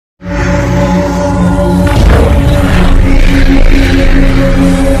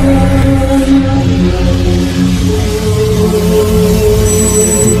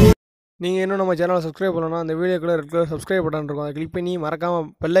நீங்கள் இன்னும் நம்ம சேனலை சப்ஸ்கிரைப் பண்ணணும்னா அந்த வீடியோக்குள்ளே ரெட் கலர் சப்ஸ்கிரைப் பட்டன் இருக்கும். அதை கிளிக் பண்ணி மறக்காமல்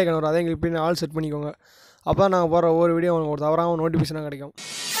பெல் ஐக்கான் வரும், அதையும் கிளிக் பண்ணி ஆல் செட் பண்ணிக்கோங்க. அப்போ தான் நாங்கள் போகிற ஒவ்வொரு வீடியோ உங்களுக்கு ஒரு தவறாமல் நோட்டிஃபிகேஷனாக கிடைக்கும்.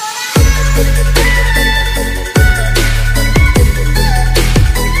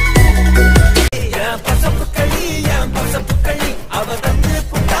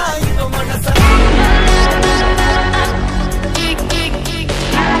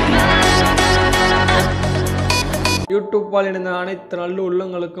 யூடியூப் பால் இணைந்த அனைத்து நல்ல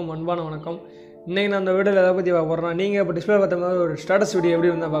உள்ளங்களுக்கும் அன்பான வணக்கம். இன்றைக்கி நான் அந்த வீடியோவில் எதை பற்றி பார்க்க போகிறேன், நீங்கள் இப்போ டிஸ்பிளே பார்த்த மாதிரி ஒரு ஸ்டேட்டஸ் வீடியோ எப்படி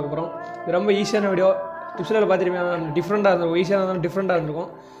இருந்தால் பார்க்க போகிறோம். இது ரொம்ப ஈஸியான வீடியோ. டிஸ்பிளேல பார்த்துருப்பீங்க, டிஃப்ரெண்ட்டாக இருந்திருக்கும், ஈஸியாக இருந்தாலும் டிஃப்ரெண்ட்டாக இருந்திருக்கும்.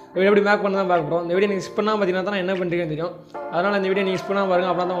 இந்த வீடியோ எப்படி மேக் பண்ண தான் பார்க்க போகிறோம். இந்த வீடியோ நீங்கள் ஸ்கிப் பண்ணால் பார்த்தீங்கன்னா தான் என்ன பண்ணுறீங்கன்னு தெரியும். அதனால் இந்த வீடியோ நீங்கள் ஸ்கிப் பண்ணால்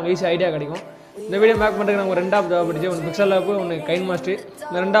பாருங்கள், அப்போ தான் உங்களுக்கு ஈஸி ஐடியா கிடைக்கும். இந்த வீடியோ மேக் பண்ணுறதுக்கு நாங்கள் 2 ஆப் தேவைப்படுச்சு. ஒன்று Pixellap, ஒன்று Kinemaster.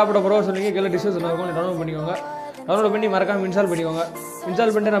 இந்த 2 ஆப்போட ப்ரோ சொல்லிங்க கீழே டிஸ்கிரிப்ஷன் இருக்கும், டவுன்லோட் பண்ணிக்கோங்க. டவுன்லோட் பண்ணி மறக்காமல் இன்ஸ்டால் பண்ணிக்கோங்க.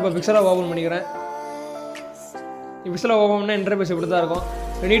 இன்ஸ்டால் பண்ணிட்டு நான் இப்போ Pixellap ஓப்பன் பண்ணிக்கிறேன். Pixellap ஓப்பன் பண்ணால் இன்டர்ஃபேஸ் இப்படி தான் இருக்கும்.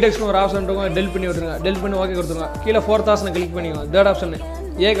 நீடெக்ஸ்னு ஒரு ஆப்ஷன் இருக்கும், டெல் பண்ணி விட்டுருங்க. டெல் பண்ணி ஓகே கொடுத்துருங்க. கீழே 4th ஆப்ஷனை கிளிக் பண்ணிக்கோங்க. 3rd ஆப்ஷன்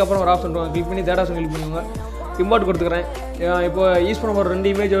ஏக்கு அப்புறம் ஒரு ஆப்ஷன் இருக்கும், கிளிக் பண்ணி 3rd ஆப்ஷன் கிளிக் பண்ணிக்கோங்க. இம்போர்ட் கொடுத்துக்கிறேன். இப்போ யூஸ் பண்ண போகிற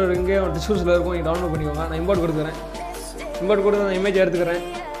 2 இமேஜ் இங்கே டிஸ்கிரிப்ஷனில் இருக்கும், நீங்கள் டவுன்லோட் பண்ணிக்கோங்க. நான் இம்போர்ட் கொடுத்துக்கிறேன். இம்போர்ட் கொடுத்து அந்த இமேஜ் எடுத்துக்கிறேன்.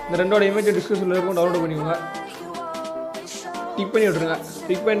 இந்த 2ஓட இமேஜ் டிஸ்கிரிப்ஷனில் இருக்கும், டவுன்லோட் பண்ணிக்கோங்க. டிக் பண்ணி விட்டுருங்க.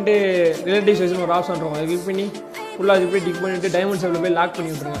 டிக் பண்ணிட்டு ரிலேட்டிவ் சைஸ்னு ஒரு ஆப்ஷன் இருக்கும், அதை கிளிக் பண்ணி ஃபுல்லாக போய் டிக் பண்ணிவிட்டு டைமண்ட் ஷேப்பில் போய் லாக்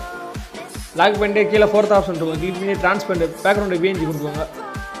பண்ணி விட்டுருங்க. லாக் பண்ணிட்டு கீழே 4th ஆப்ஷன் இருக்கும், கிளிக் பண்ணி ட்ரான்ஸ்பரண்ட் பேக்ரவுண்ட் பிஎன்ஜி கொடுத்துக்கோங்க.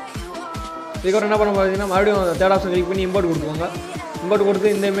 இதுக்கப்புறம் என்ன பண்ண பார்த்தீங்கன்னா மறுபடியும் 3rd ஆப்ஷன் கிளிக் பண்ணி இம்போர்ட் கொடுத்துக்கோங்க. இம்போர்ட்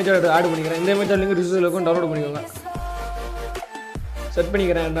கொடுத்து இந்த இமேஜோட ஆட் பண்ணிக்கிறேன். இந்த இமேஜோட லிங்க் டிஸ்கிரிப்ஷனில் இருக்கும், டவுன்லோட் பண்ணிக்கோங்க. செட்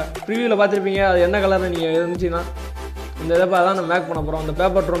பண்ணிக்கிறேன். ப்ரிவியூவில் பார்த்துருப்பீங்க, அது என்ன கலர்னு நீங்கள் இருந்துச்சுன்னா இந்த இதை தான் நம்ம மேக் பண்ண போகிறோம். அந்த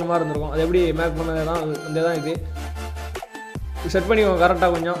பேப்பர் ட்ரோன் மாதிரி இருந்திருக்கும், அது எப்படி மேக் பண்ணது தான் இந்த தான் இது செட் பண்ணிக்கோங்க.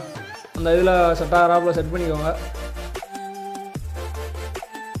 கரெக்டாக கொஞ்சம் அந்த இதில் செட் ஆகிறாப்பில் செட் பண்ணிக்கோங்க.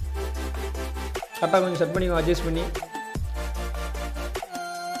 கரெக்டாக கொஞ்சம் செட் பண்ணிக்கோங்க, அட்ஜஸ்ட் பண்ணி.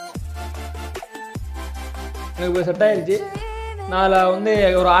 எனக்கு இப்போ செட் ஆகிடுச்சு. நான் அதில் வந்து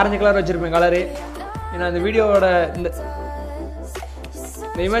ஒரு ஆரஞ்சு கலர் வச்சுருப்பேன் கலரு. ஏன்னா இந்த வீடியோவோட இந்த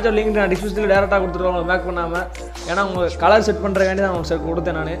இமேஜோட லிங்க் நான் டிஸ்கிரிப்ஷனில் டேரெக்டாக கொடுத்துருவோம், உங்களுக்கு மேக் பண்ணாமல். ஏன்னா உங்களுக்கு கலர் செட் பண்ணுறக்காண்டி தான் உங்களுக்கு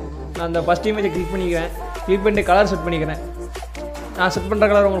கொடுத்தேன். நான் அந்த ஃபஸ்ட் இமேஜை கிளிக் பண்ணிக்கிறேன். கிளிக் பண்ணிட்டு கலர் செட் பண்ணிக்கிறேன். நான் செட் பண்ணுற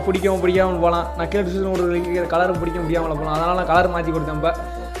கலர் உங்களுக்கு பிடிக்காமல் போகலாம். நான் கீழே டிஸ்கிரிப்ஷன் ஒரு லிங்க் கலர் பிடிக்க முடியாமல் போகலாம். அதனால் நான் கலர் மாற்றி கொடுத்தேன். இப்போ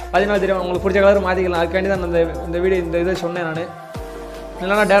அதனால தெரியும் உங்களுக்கு பிடிச்ச கலர் மாற்றிக்கலாம். அதுக்காண்டி தான் இந்த வீடியோ இந்த இதை சொன்னேன். நான்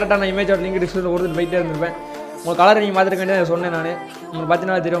இல்லைனா டேரெக்டாக நான் இமேஜோட லிங்க் டிஸ்கிரிப்ஷனில் கொடுத்துட்டு போயிட்டே இருந்திருப்பேன். உங்களுக்கு கலர் நீங்கள் மாற்றிருக்காண்டி அதை சொன்னேன். நான் உங்களுக்கு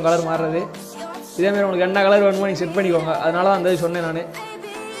பார்த்தீங்கன்னா தெரியும் கலர் மாறுறது. இதேமாதிரி உங்களுக்கு என்ன கலர் வேணுமோ நீங்கள் செட் பண்ணிக்கோங்க. அதனால தான் அந்த சொன்னேன். நான்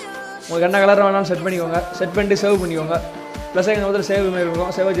உங்களுக்கு என்ன கலர் வேணாலும் செட் பண்ணிக்கோங்க. செட் பண்ணிட்டு சேவ் பண்ணிக்கோங்க. ப்ளஸ் எங்கள் வந்து சேவ் இமேஜ்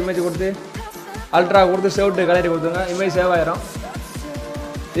இருக்கும். சேவ் இமேஜ் கொடுத்து அல்ட்ரா கொடுத்து சேவ் டு கலரி கொடுத்துங்க. இமேஜ் சேவ் ஆயிரும்.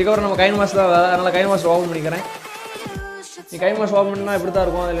 இதுக்கப்புறம் நம்ம Kinemaster தான், அதனால் Kinemaster ஓப்பன் பண்ணிக்கிறேன். நீ Kinemaster ஓப்பன் பண்ணால் இப்படி தான்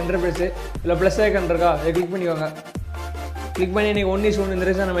இருக்கும். அதில் இன்டர்ஃபேஸு இல்லை ப்ளஸ் ஐக்கன் இருக்கா, அதை கிளிக் பண்ணிக்கோங்க. கிளிக் பண்ணி நீங்கள் 1:1 இந்த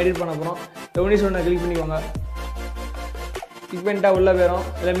ரேஸை நம்ம எடிட் பண்ண போகிறோம். இந்த 1:1 கிளிக் பண்ணிக்கோங்க. கிளிக் பண்ணிட்டா உள்ளே போயிடும்.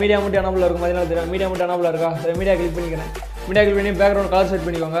 இல்லை மீடியா மட்டும் அனாபில் இருக்கும், பார்த்தீங்கன்னா தெரியும். மீடியா மட்டும் அனாபில் இருக்கா, அதை மீடியா கிளிக் பண்ணிக்கிறேன். மீடியா கிளிக் பண்ணி பேக்ரவுண்ட் கலர் செட்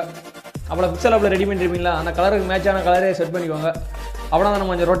பண்ணிக்கோங்க. அப்புறம் Pixellapல ரெடி பண்ணிருப்பீங்களா, அந்த கலருக்கு மேட்சான கலரே செட் பண்ணிக்கோங்க. அப்படின்னா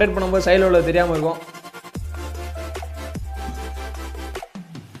நம்ம கொஞ்சம் ரொட்டேட் பண்ணும்போது சைடில் உள்ள தெரியாமல் இருக்கும்.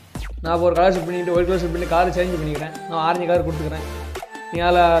 நான் இப்போ ஒரு கலர் செட் பண்ணிவிட்டு ஒயிட் கலர் செட் பண்ணி கலர் சேஞ்ச் பண்ணிக்கிறேன். நான் ஆரஞ்சு கலர் கொடுத்துக்கிறேன். நீங்கள்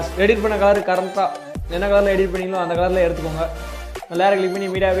அதில் எடிட் பண்ண கலர் கரெக்டாக என்ன கலரில் எடிட் பண்ணிங்களோ அந்த கலரில் எடுத்துக்கோங்க. நான் லேரை கிளிக் பண்ணி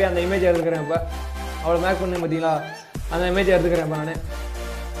மீடியாவே அந்த இமேஜ் எடுத்துக்கிறேன். இப்போ அவ்வளோ மேக் பண்ணி பார்த்தீங்களா, அந்த இமேஜ் எடுத்துக்கிறேன். இப்போ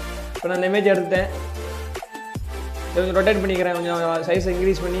நான் அந்த இமேஜ் எடுத்துட்டேன். கொஞ்சம் ரொட்டேட் பண்ணிக்கிறேன். கொஞ்சம் சைஸ்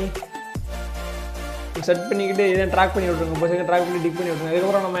இன்க்ரீஸ் பண்ணி செட் பண்ணிக்கிட்டு இதை ட்ராக் பண்ணி விட்ருங்க. இப்போ ட்ராக் பண்ணி டிக் பண்ணி விட்ருங்க.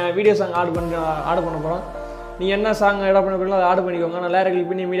 அதுக்கப்புறம் நம்ம வீடியோ சாங் ஆட் பண்ண போகிறோம். நீங்கள் என்ன சாங் ஆட் பண்ண போகிறீங்களோ அதை ஆட் பண்ணிக்கோங்க. நான் லேரை கிளிக்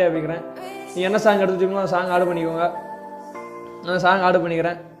பண்ணி மீடியா வைக்கிறேன். நீங்கள் என்ன சாங் எடுத்து வச்சுக்கணும் அந்த சாங் ஆட் பண்ணிக்கோங்க. நான் சாங் ஆட்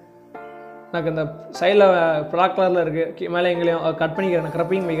பண்ணிக்கிறேன். எனக்கு இந்த சைடில் பிளாக் கலரில் இருக்குது, மேலே எங்கேயும் கட் பண்ணிக்கிறேன்.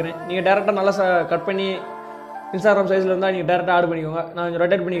 க்ரப்பிங் வைக்கிறேன். நீங்கள் டேரெக்டாக நல்லா கட் பண்ணி இன்ஸ்டாகிராம் சைஸில் இருந்தால் நீங்கள் டேரெக்டாக ஆட் பண்ணிக்கோங்க. நான் கொஞ்சம்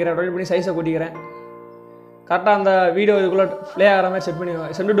ரொட்டேட் பண்ணிக்கிறேன். ரொட்டேட் பண்ணி சைஸை கூட்டிக்கிறேன். கரெக்டாக அந்த வீடியோ இதுக்குள்ளே ப்ளே ஆகிற மாதிரி செட்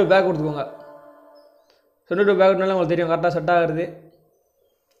பண்ணிக்கோங்க. சென்ட் டு பேக் கொடுத்துக்கோங்க. சென்ட் டு பேக்னால உங்களுக்கு தெரியும் கரெக்டாக செட் ஆகுது.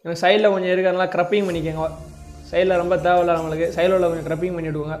 எனக்கு சைடில் கொஞ்சம் இருக்கிறதுனால க்ரப்பிங் பண்ணிக்கோங்க. சைடில் ரொம்ப தேவையில்லை நம்மளுக்கு. சைடில் உள்ள கொஞ்சம் க்ரப்பிங் பண்ணி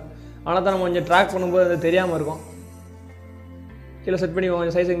விடுவோங்க. ஆனால் தான் நம்ம கொஞ்சம் ட்ராக் பண்ணும்போது அது தெரியாமல் இருக்கும். கீழே செட் பண்ணிக்கோங்க.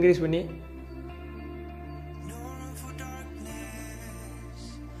 கொஞ்சம் சைஸ் இன்க்ரீஸ் பண்ணி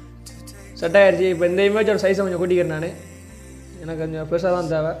செட் ஆகிடுச்சு. இப்போ இந்த இமேஜோட சைஸை கொஞ்சம் கூட்டிக்கிறேன். நான் எனக்கு கொஞ்சம் பெருசாக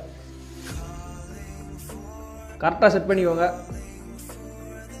தான் தேவை. கரெக்டாக செட் பண்ணிக்கோங்க.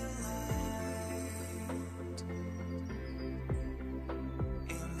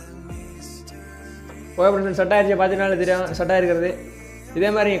 ஓகே செட் ஆகிடுச்சு. பார்த்தீங்கன்னா தெரியும் செட் ஆகிருக்கிறது. இதே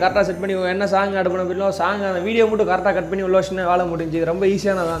மாதிரி நீங்கள் கரெக்டாக செட் பண்ணிக்கோங்க. என்ன சாங் ஆட் பண்ண போயிடலாம், சாங் அந்த வீடியோ மட்டும் கரெக்டாக கட் பண்ணி உள்ள வச்சுன்னா வேலை முடிஞ்சு. ரொம்ப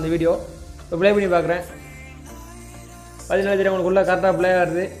ஈஸியானதான் அந்த வீடியோ. இப்போ ப்ளே பண்ணி பார்க்குறேன். பார்த்தீங்கன்னா தெரியும் உங்களுக்கு உள்ள கரெக்டாக ப்ளே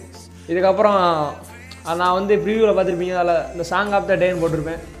ஆகுது. இதுக்கப்புறம் நான் வந்து ப்ரிவியூவில் பார்த்துருப்பீங்க, அதில் இந்த சாங் ஆஃப் த டேன்னு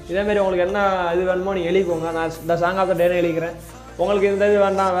போட்டிருப்பேன். இதேமாரி உங்களுக்கு என்ன இது வேணுமோ நீங்கள் எழுதிக்கோங்க. நான் இந்த சாங் ஆஃப் த டேன்னு எழுதிக்கிறேன். உங்களுக்கு இந்த இது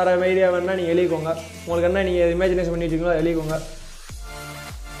வேண்டாம், வேறு ஐடியா வேணால் நீங்கள் எழுதிக்கோங்க. உங்களுக்கு என்ன நீங்கள் இமேஜினேஷன் பண்ணி வச்சுக்கீங்களோ அதை எழுதிக்கோங்க.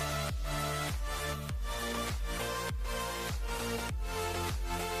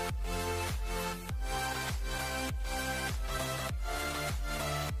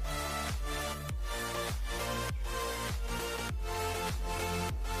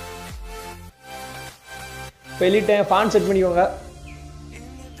 இப்போ எழுதிட்டேன். ஃபாண்ட் செட் பண்ணிக்கோங்க.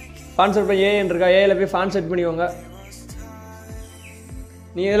 ஃபாண்ட் செட் பண்ணி ஏன்னு இருக்கா, ஏயில் போய் ஃபாண்ட் செட் பண்ணிக்கோங்க.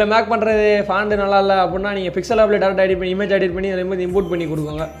 நீங்கள் இதில் மேக் பண்ணுறது ஃபாண்டு நல்லா இல்லை அப்படின்னா நீங்கள் பிக்சல் டேரக்ட் எடிட் பண்ணி இமேஜ் எடிட் பண்ணி அதில் மாதிரி இம்போர்ட் பண்ணி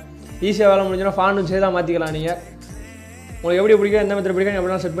கொடுக்கோங்க. ஈஸியாக வேலை முடிஞ்சுன்னா ஃபாண்டும் செய்தாக மாற்றிக்கலாம். நீங்கள் உங்களுக்கு எப்படி பிடிக்கும், எந்த மெத்தட் பிடிக்கும்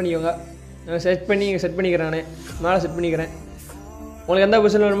எப்படிலாம் செட் பண்ணிக்கோங்க. நான் செட் பண்ணிக்கிறேன். நான் மேலே செட் பண்ணிக்கிறேன். உங்களுக்கு எந்த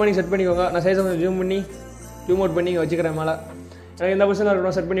பொசிஷனில் வேணுமோ நீங்கள் செட் பண்ணிக்கோங்க. நான் சைஸை கொஞ்சம் ஜூம் அவுட் பண்ணி இங்கே வச்சுக்கிறேன். மேலே எனக்கு எந்த பொசிஷனில்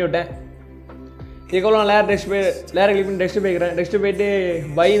இருக்கணும் செட் பண்ணி விட்டேன். இதுக்கப்புறம் நான் லேயர் கிளிக் பண்ணி டெக்ஸ்ட் போய்க்கிறேன். டெக்ஸ்ட் போய்ட்டு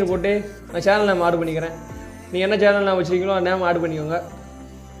பைன்னு போட்டு நான் சேனல் நேம் ஆட் பண்ணிக்கிறேன். நீங்கள் என்ன சேனல் நேம் வச்சுருக்கீங்களோ அந்த நேம் ஆட் பண்ணிக்கோங்க.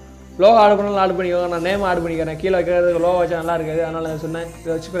 லோகோ ஆட் பண்ணாலும் ஆட் பண்ணிக்கோங்க. நான் நேம் ஆட் பண்ணிக்கிறேன். கீழே வைக்கிறதுக்கு லோகோ வச்சா நல்லா இருக்காது, அதனால் நான் சொன்னேன்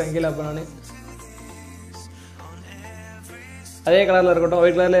இதை வச்சுக்கிறேன் கீழே. இப்போ நான் அதே கலரில் இருக்கட்டும்,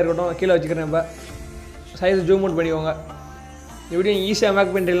 ஒயிட் கலரில் இருக்கட்டும், கீழே வச்சுக்கிறேன். இப்போ சைஸ் ஜூம் அவுட் பண்ணிக்கோங்க. இப்படி ஈஸியாக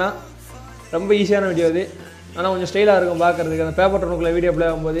மேக் பண்ணிடலாம். ரொம்ப ஈஸியான வீடியோ இது, ஆனால் கொஞ்சம் ஸ்டைலாக இருக்கும் பார்க்குறதுக்கு. அந்த பேப்பர் டோனுக்குள்ளே வீடியோ ப்ளே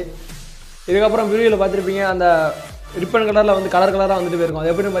ஆகும்போது. இதுக்கப்புறம் வீடியோவில் பார்த்துருப்பீங்க, அந்த ரிப்பன் கலரில் வந்து கலராக வந்துட்டு போயிருக்கும்.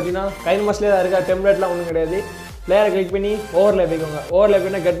 அது எப்படின்னு பார்த்தீங்கன்னா கைன்மாஸ்ட்லேயே தான் இருக்கா, டெம்ப்ளேட்லாம் ஒன்றும் கிடையாது. லேயரை கிளிக் பண்ணி ஓவரில் போய்க்கோங்க. ஓவரில்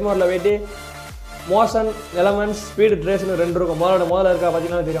போய்னா கெட் மோரில் போய்ட்டு மோஷன், எலமெண்ட்ஸ், ஸ்பீடு, ட்ரேஸ்னு 2 இருக்கும். முதல்ல இருக்கா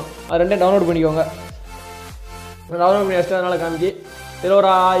பார்த்தீங்கன்னா தெரியும். அது ரெண்டையும் டவுன்லோட் பண்ணிக்கோங்க. டவுன்லோட் பண்ணி வச்சுட்டு அதனால் காமிக்கி இதில்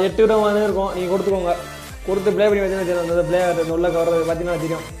ஒரு 8 விதமான இருக்கும். நீங்கள் கொடுத்து ப்ளே பண்ணி வச்சுன்னா தெரியும். அந்த ப்ளே உள்ள கவர்றது பார்த்தீங்கன்னா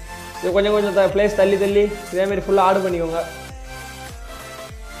தெரியும். இது கொஞ்சம் ப்ளேஸ் தள்ளி இதேமாரி ஃபுல்லாக ஆட் பண்ணிக்கோங்க.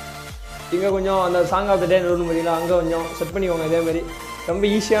 இங்கே கொஞ்சம் அந்த song of the day note முடியல, அங்கே கொஞ்சம் செட் பண்ணிக்கோங்க. இதேமாரி ரொம்ப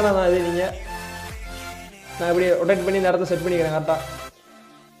ஈஸியானதான் இது. நீங்கள் நான் இப்படி ரொட்டேட் பண்ணி இந்த இடத்த செட் பண்ணிக்கிறேன் கரெக்டாக.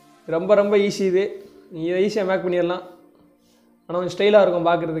 ரொம்ப ஈஸி இது. நீங்கள் இதை ஈஸியாக மேக் பண்ணிடலாம், ஆனால் கொஞ்சம் ஸ்டைலாக இருக்கும்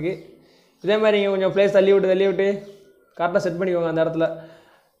பார்க்குறதுக்கு. இதேமாதிரி நீங்கள் கொஞ்சம் ப்ளேஸ் தள்ளி விட்டு கரெக்டாக செட் பண்ணிக்கோங்க அந்த இடத்துல.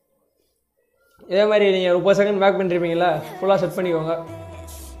 இதேமாதிரி நீங்கள் 30 செகண்ட் மேக் பண்ணிருப்பீங்களா, ஃபுல்லாக செட் பண்ணிக்கோங்க.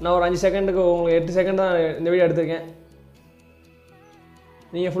 நான் ஒரு 5 செகண்டுக்கு உங்களுக்கு 8 செகண்ட் தான் இந்த வீடியோ எடுத்திருக்கேன்.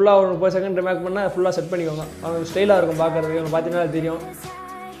 நீங்கள் ஃபுல்லாக ஒரு 30 செகண்ட் மேக் பண்ணால் ஃபுல்லாக செட் பண்ணிக்கோங்க. அவங்க ஸ்டைலாக இருக்கும் பார்க்குறதுக்கு. உங்களுக்கு பார்த்தீங்கன்னா தெரியும்.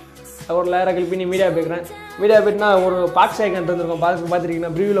 ஒரு லேயரை கிளிக் பண்ணி மீடியா போய்ட்டுனா ஒரு பாக்ஸ் ஐக்கன் இருந்திருக்கும்.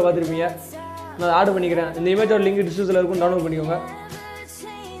 பார்த்துருக்கீங்கன்னா ப்ரிவியூவில் பார்த்துருப்பீங்க. நான் அதை ஆட் பண்ணிக்கிறேன். இந்த இமேஜோட லிங்க் டிஸ்கிரிப்ஷனில் இருக்கும், டவுன்லோட் பண்ணிக்கோங்க.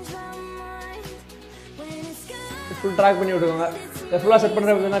 ஃபுல் ட்ராக் பண்ணி விட்டுக்கோங்க. இதை ஃபுல்லாக செட்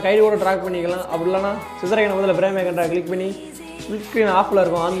பண்ணுறது பார்த்தீங்கன்னா கையோட ட்ராக் பண்ணிக்கலாம். அப்படி இல்லைனா சிசரைக்கனை முதல்ல ஃப்ரேம் ஐக்கன் கிளிக் பண்ணி ஸ்பிளிட் ஸ்க்ரீன் ஆஃபில்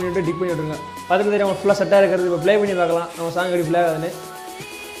இருக்கும், ஆன் பண்ணிவிட்டு டிக் பண்ணி விட்டுருங்க. பார்த்துட்டு தெரியும் ஃபுல்லாக செட்டாக இருக்கிறது. இப்போ ப்ளே பண்ணி பார்க்கலாம் நம்ம சாங் எப்படி ப்ளே ஆகுதுன்னு.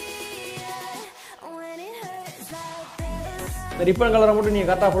 இந்த ரிப்பன் கலரை மட்டும் நீங்கள்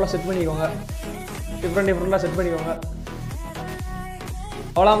கரெக்டாக ஃபுல்லாக செட் பண்ணிக்கோங்க. டிஃப்ரெண்ட்டாக செட் பண்ணிக்கோங்க.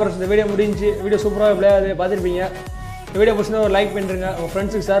 அவ்வளோ ஃப்ரெண்ட்ஸ், இந்த வீடியோ முடிஞ்சு. வீடியோ சூப்பராக ப்ளே ஆகுது பார்த்துருப்பீங்க. இந்த வீடியோ பிடிச்சிருந்தா ஒரு லைக் பண்ணிருங்க. உங்கள்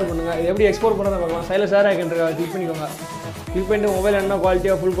ஃப்ரெண்ட்ஸுக்கு ஷேர் பண்ணுங்கள். இது எப்படி எக்ஸ்போர்ட் பண்ணுறதை பார்க்கலாம். சைடில் ஷேர் ஆகிட்டு கிளிக் பண்ணிக்கோங்க. கிளிக் பண்ணிட்டு மொபைல் என்ன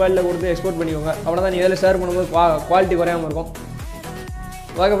குவாலிட்டியாக ஃபுல் குவாலிட்டியில் கொடுத்து எக்ஸ்போர்ட் பண்ணிக்கோங்க. அவ்வளோ தான். நீங்கள் இதில் ஷேர் பண்ணும்போது குவாலிட்டி குறையாமல் இருக்கும்.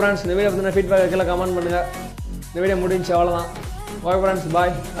 ஓகே ஃப்ரெண்ட்ஸ், இந்த வீடியோ பற்றின ஃபீட்பேக் கீழே கமெண்ட் பண்ணுங்கள். இந்த வீடியோ முடிஞ்சு. அவ்வளோதான். ஓகே ஃப்ரெண்ட்ஸ்,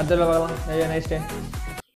 பாய். அடுத்த வீடியோவில் பார்க்கலாம். Nice day.